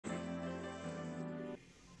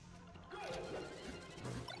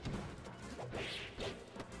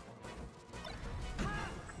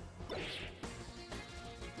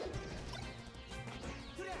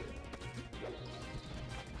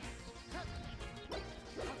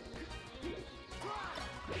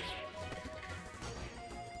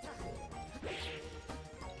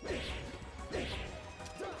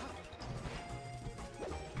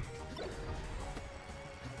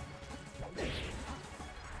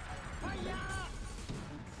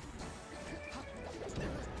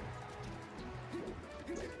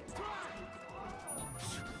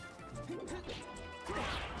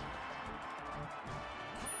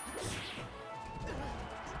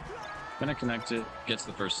Gonna connect it, gets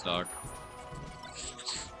the first stock.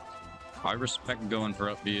 I respect going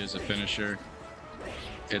for up B as a finisher.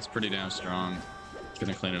 It's pretty damn strong.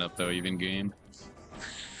 Gonna clean it up though, even game.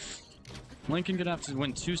 Lincoln gonna have to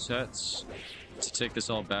win 2 sets to take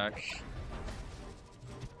this all back.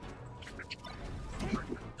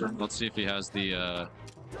 Let's see if he has the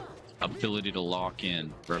ability to lock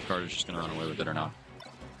in, or if Carter's just gonna run away with it or not.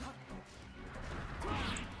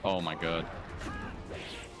 Oh my god.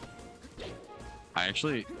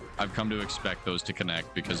 I've come to expect those to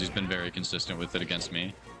connect because he's been very consistent with it against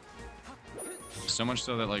me. So much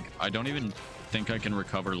so that, like, I don't even think I can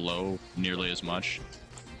recover low nearly as much.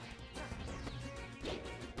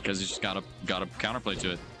 Because he's just got a counterplay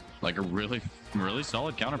to it. Like a really, really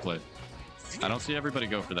solid counterplay. I don't see everybody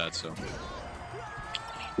go for that, so.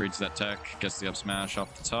 Reads that tech, gets the up smash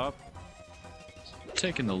off the top.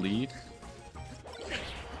 Taking the lead.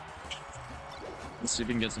 Let's see if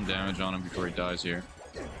we can get some damage on him before he dies here.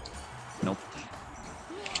 Nope.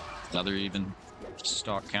 Another even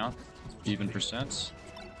stock count. Even percents.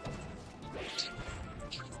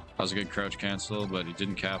 That was a good crouch cancel, but he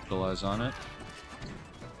didn't capitalize on it.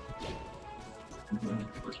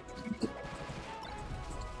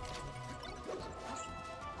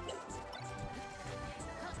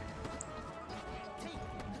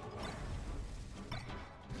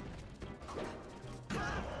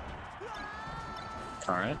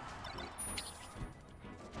 Alright.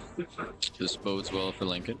 This bodes well for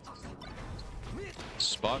Lincoln.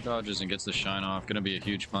 Spot dodges and gets the shine off. Gonna be a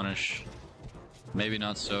huge punish. Maybe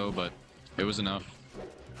not so, but it was enough.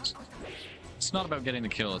 It's not about getting the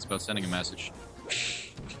kill, it's about sending a message.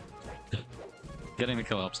 Getting the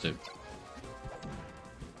kill helps too.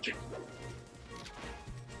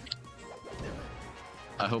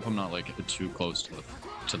 I hope I'm not like too close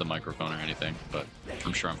to the microphone or anything, but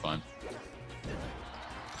I'm sure I'm fine.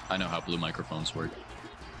 I know how blue microphones work.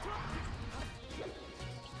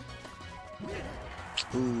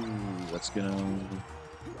 Ooh, let's go.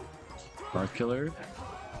 Marth killer.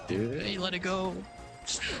 Dude, hey, let it go.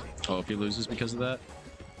 Oh, if he loses because of that,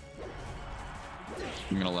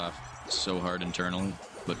 I'm gonna laugh so hard internally,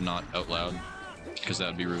 but not out loud, because that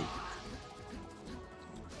would be rude.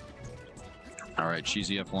 Alright,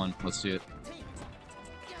 cheesy F1. Let's see it.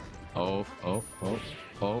 Oh.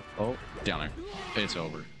 Down there. It's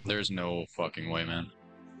over. There's no fucking way, man.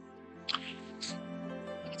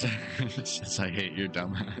 Since I hate your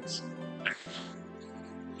dumbass.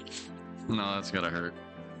 No, that's gotta hurt.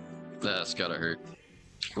 That's gotta hurt.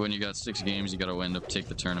 When you got 6 games, you gotta win to take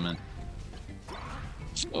the tournament.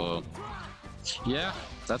 So, yeah,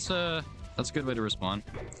 that's a good way to respond.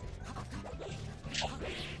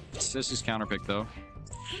 Sissy's counterpick though.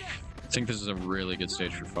 I think this is a really good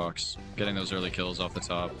stage for Fox. Getting those early kills off the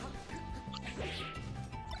top.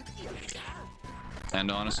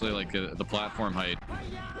 And honestly, like the platform height,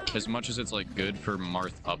 as much as it's like good for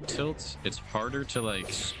Marth up tilt, it's harder to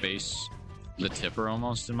like space the tipper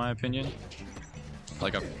almost, in my opinion.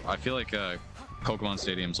 Like I feel like Pokemon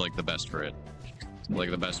Stadium's like the best for it.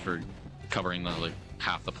 Like the best for covering the like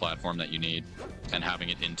half the platform that you need and having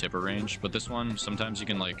it in tipper range. But this one, sometimes you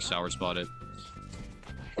can like sour spot it.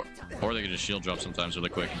 Or they can just shield drop sometimes really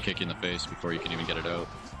quick and kick you in the face before you can even get it out.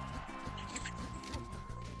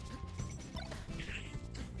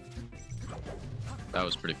 That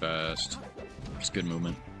was pretty fast. It's good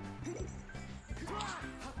movement.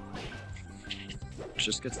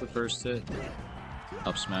 Just gets the first hit.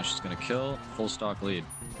 Up smash is gonna kill. Full stock lead.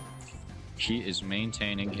 He is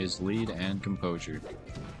maintaining his lead and composure.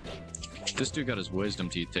 This dude got his wisdom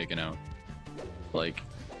teeth taken out. Like,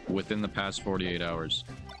 within the past 48 hours.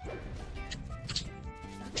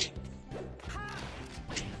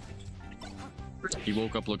 He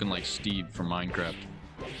woke up looking like Steve from Minecraft.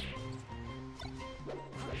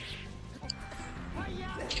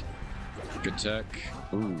 Good tech.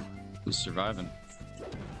 Ooh, he's surviving.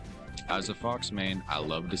 As a Fox main, I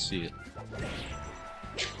love to see it.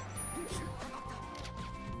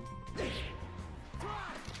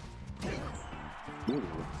 Ooh,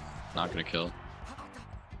 not gonna kill.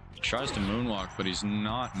 Tries to moonwalk, but he's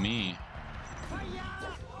not me.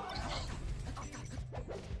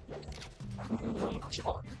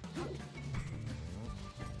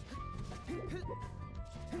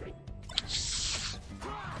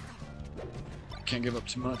 Can't give up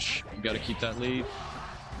too much. You gotta keep that lead.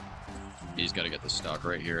 He's gotta get the stock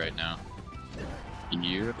right here, right now.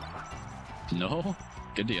 Yep. No?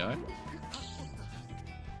 Good DI.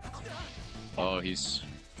 Oh, he's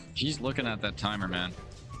looking at that timer, man.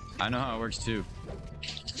 I know how it works too.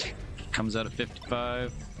 Comes out at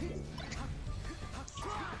 55.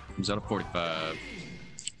 Comes out at 45.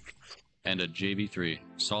 And a JV3.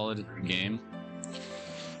 Solid game.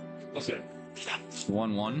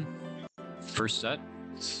 1-1. First set.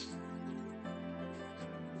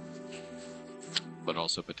 But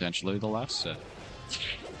also potentially the last set.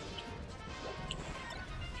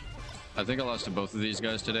 I think I lost to both of these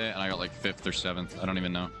guys today, and I got like 5th or 7th. I don't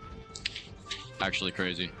even know. Actually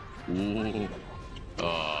crazy. Ooh.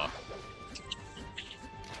 I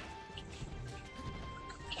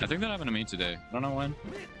think that happened to me today. I don't know when,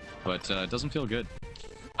 but it doesn't feel good.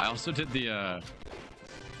 I also did the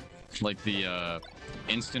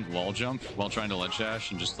instant wall jump while trying to ledge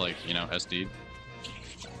dash and just like, you know, SD'd.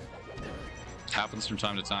 Happens from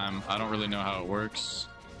time to time. I don't really know how it works.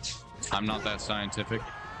 I'm not that scientific,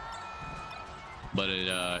 but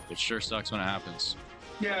it sure sucks when it happens.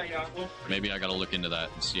 Yeah. Well, maybe I gotta look into that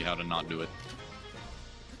and see how to not do it.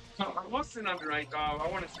 I wasn't undernight. I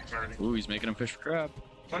want to return it. Ooh, he's making him fish for crab.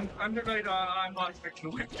 Undernight, I'm not expecting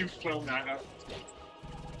to do flow now.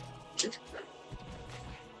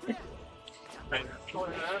 I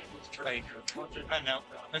know.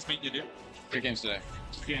 Nice meeting you, dude. Good games today.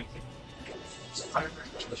 Yeah.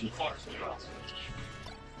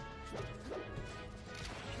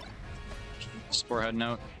 Spore heading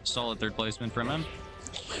out. Solid 3rd placement from him.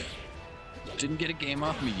 Didn't get a game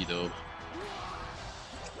off me though.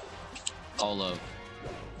 All love.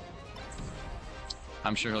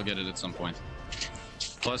 I'm sure he'll get it at some point.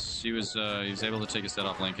 Plus, he was able to take a set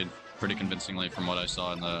off Lincoln pretty convincingly from what I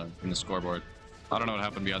saw in the scoreboard. I don't know what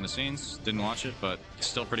happened behind the scenes. Didn't watch it, but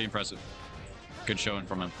still pretty impressive. Good showing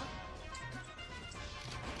from him.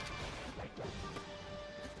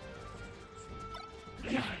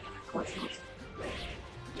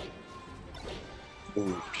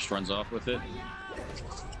 Ooh, just runs off with it.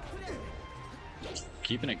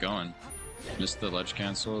 Keeping it going. Missed the ledge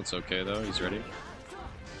cancel. It's okay though. He's ready.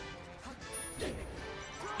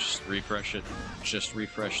 Just refresh it. Just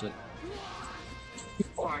refresh it.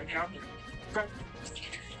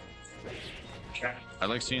 I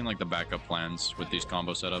like seeing like the backup plans with these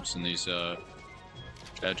combo setups and these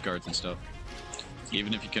edge guards and stuff.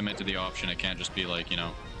 Even if you commit to the option, it can't just be like, you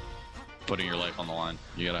know, putting your life on the line.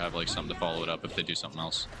 You gotta have like something to follow it up if they do something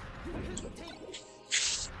else.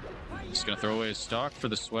 Just gonna throw away his stock for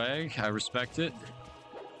the swag. I respect it.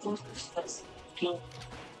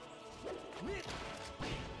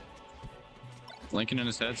 Lincoln in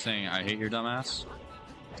his head saying, "I hate your dumbass."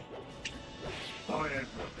 Oh yeah.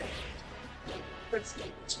 It's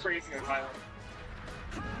crazy in Highland.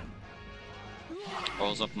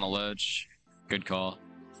 Rolls up on the ledge. Good call.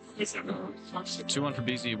 2-1 for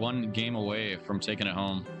Beezy, 1 game away from taking it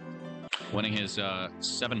home. Winning his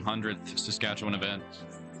 700th Saskatchewan event.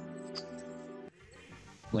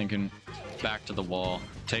 Lincoln back to the wall.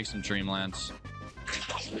 Takes some Dreamlands.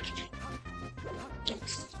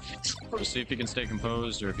 We'll see if he can stay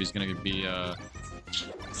composed or if he's going to be,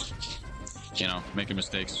 you know, making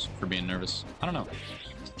mistakes for being nervous. I don't know.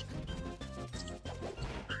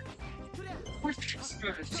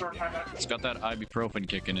 It's got that ibuprofen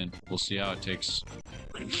kicking in. We'll see how it takes.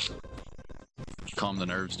 Calm the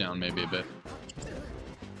nerves down maybe a bit.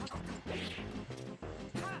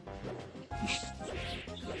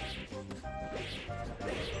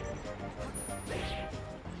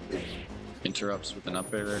 Interrupts with an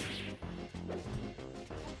up air.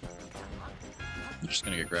 I'm just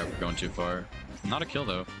gonna get grabbed for going too far. Not a kill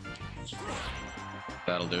though.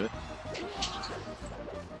 That'll do it.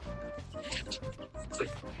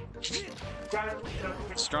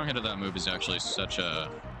 Strong hit of that move is actually such a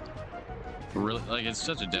really it's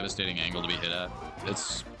such a devastating angle to be hit at.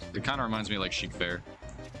 It kind of reminds me of like Chic Fair.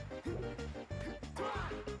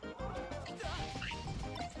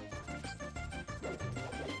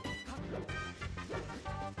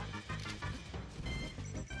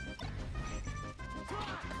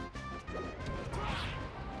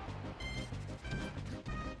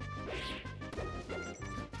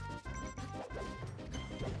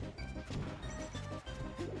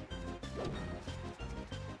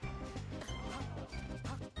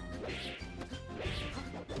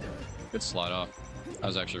 Good slide off. That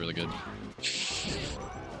was actually really good.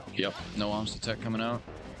 Yep, no arms detect coming out.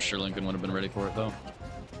 Sure Lincoln would have been ready for it though.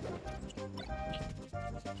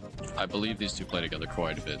 I believe these two play together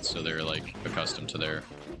quite a bit, so they're like accustomed to their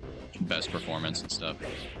best performance and stuff.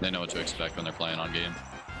 They know what to expect when they're playing on game.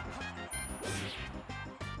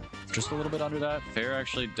 Just a little bit under that. Fair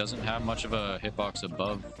actually doesn't have much of a hitbox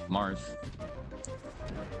above Marth.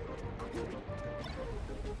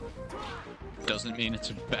 Doesn't mean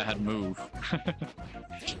it's a bad move.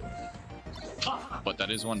 But that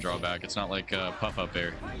is one drawback. It's not like puff up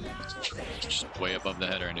air. Just way above the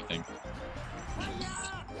head or anything.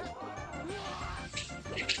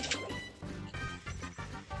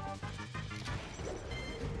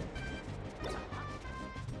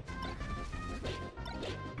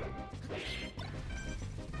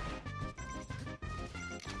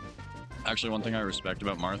 Actually, one thing I respect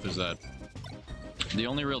about Marth is that the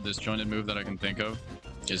only real disjointed move that I can think of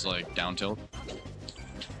is like down tilt.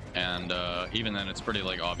 And even then, it's pretty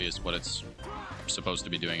like obvious what it's supposed to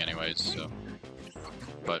be doing anyways, so.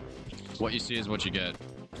 But what you see is what you get.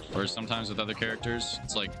 Whereas sometimes with other characters,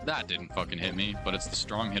 it's like, that didn't fucking hit me, but it's the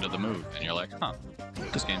strong hit of the move. And you're like, huh,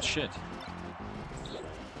 this game's shit.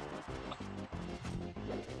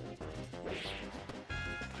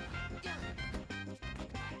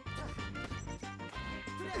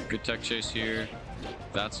 Good tech chase here.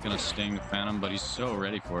 That's gonna sting the Phantom, but he's so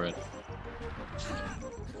ready for it.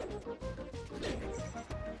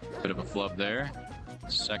 Bit of a flub there.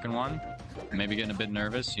 Second one. Maybe getting a bit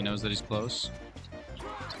nervous. He knows that he's close.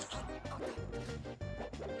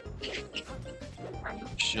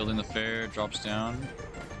 Shielding the fair, drops down.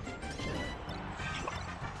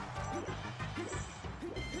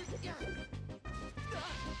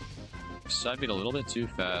 Side beat a little bit too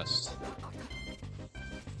fast.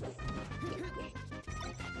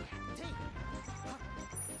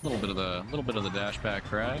 Little bit of the dash back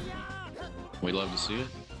crag. We love to see it.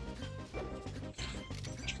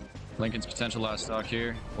 Lincoln's potential last stock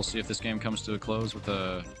here. We'll see if this game comes to a close with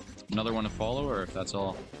another one to follow, or if that's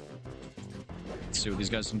all. Let's see what these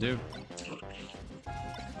guys can do.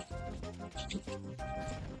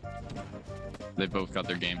 They both got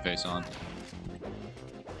their game face on.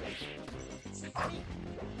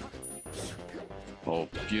 Oh,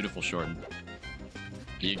 beautiful shorten.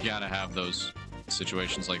 You gotta have those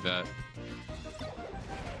situations like that.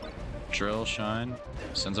 Drill, shine,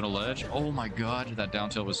 sends on a ledge. Oh my god, that down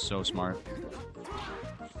tilt was so smart.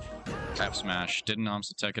 F smash. Didn't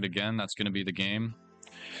Omsa tech it again. That's going to be the game.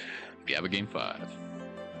 We have a game 5.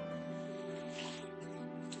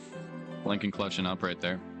 Lincoln clutching up right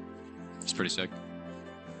there. It's pretty sick.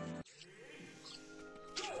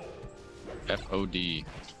 FOD.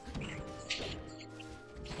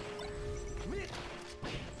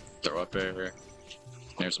 Throw up air.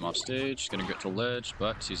 There's him off stage. Gonna get to ledge,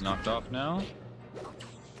 but he's knocked off now.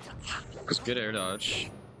 Goes good air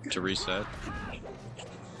dodge to reset.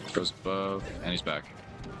 Goes above, and he's back.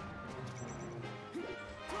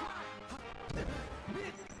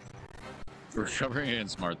 Recovering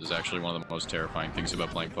against Marth is actually one of the most terrifying things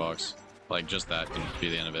about playing Fox. Like, just that can be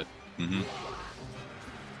the end of it.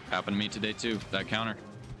 Happened to me today too, that counter.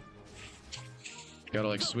 Gotta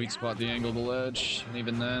like sweet spot the angle of the ledge, and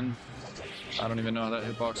even then, I don't even know how that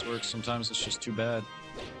hitbox works. Sometimes it's just too bad.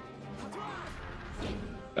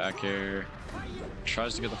 Back air.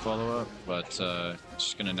 Tries to get the follow-up, but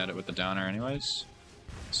just gonna net it with the downer anyways.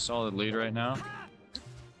 Solid lead right now.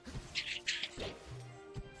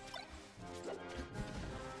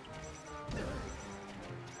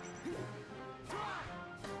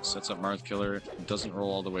 Sets up Marth Killer. Doesn't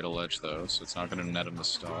roll all the way to ledge though, so it's not gonna net him the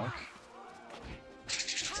stock.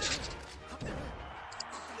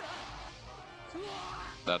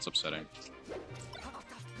 That's upsetting.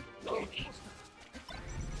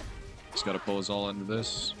 He's got to pull us all into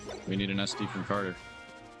this. We need an SD from Carter.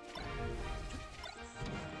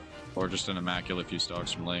 Or just an immaculate few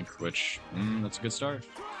stocks from Link, which, that's a good start.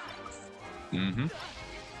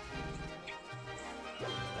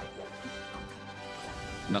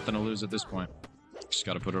 Nothing to lose at this point. Just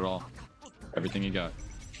got to put it all. Everything you got.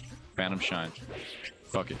 Phantom Shine.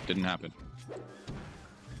 Fuck it, didn't happen.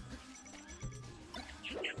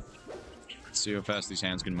 Let's see how fast these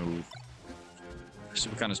hands can move. See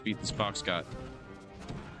what kind of speed this Fox got.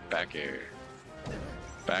 Back air.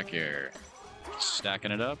 Back air.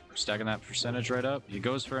 Stacking it up. Stacking that percentage right up. He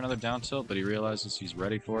goes for another down tilt, but he realizes he's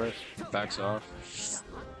ready for it. Backs off.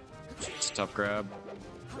 It's a tough grab.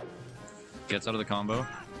 Gets out of the combo.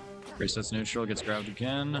 Resets neutral. Gets grabbed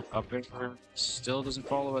again. Up air. Still doesn't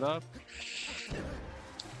follow it up.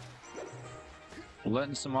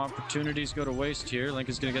 Letting some opportunities go to waste here. Link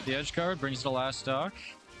is going to get the edge card. Brings the last stock.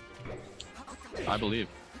 I believe.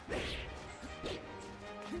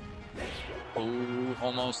 Oh,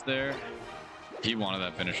 almost there. He wanted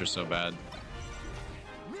that finisher so bad.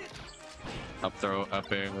 Up throw,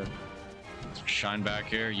 up air. Shine back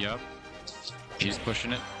here. Yup. He's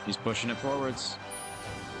pushing it. He's pushing it forwards.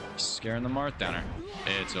 Scaring the Marth downer.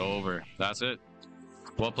 It's over. That's it.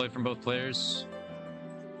 Well played from both players.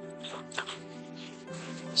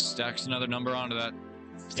 Stacks another number onto that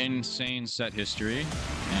insane set history.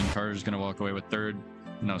 And Carter's going to walk away with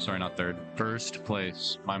first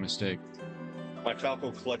place. My mistake. My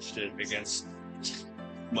Falco clutched it against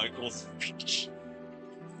Michael's peach.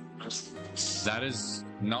 That is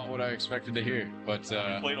not what I expected to hear, but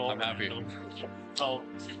I'm happy. Oh,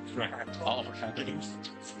 All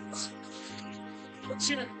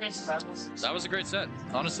that was a great set,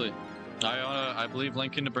 honestly. I believe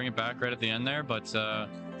Lincoln to bring it back right at the end there, but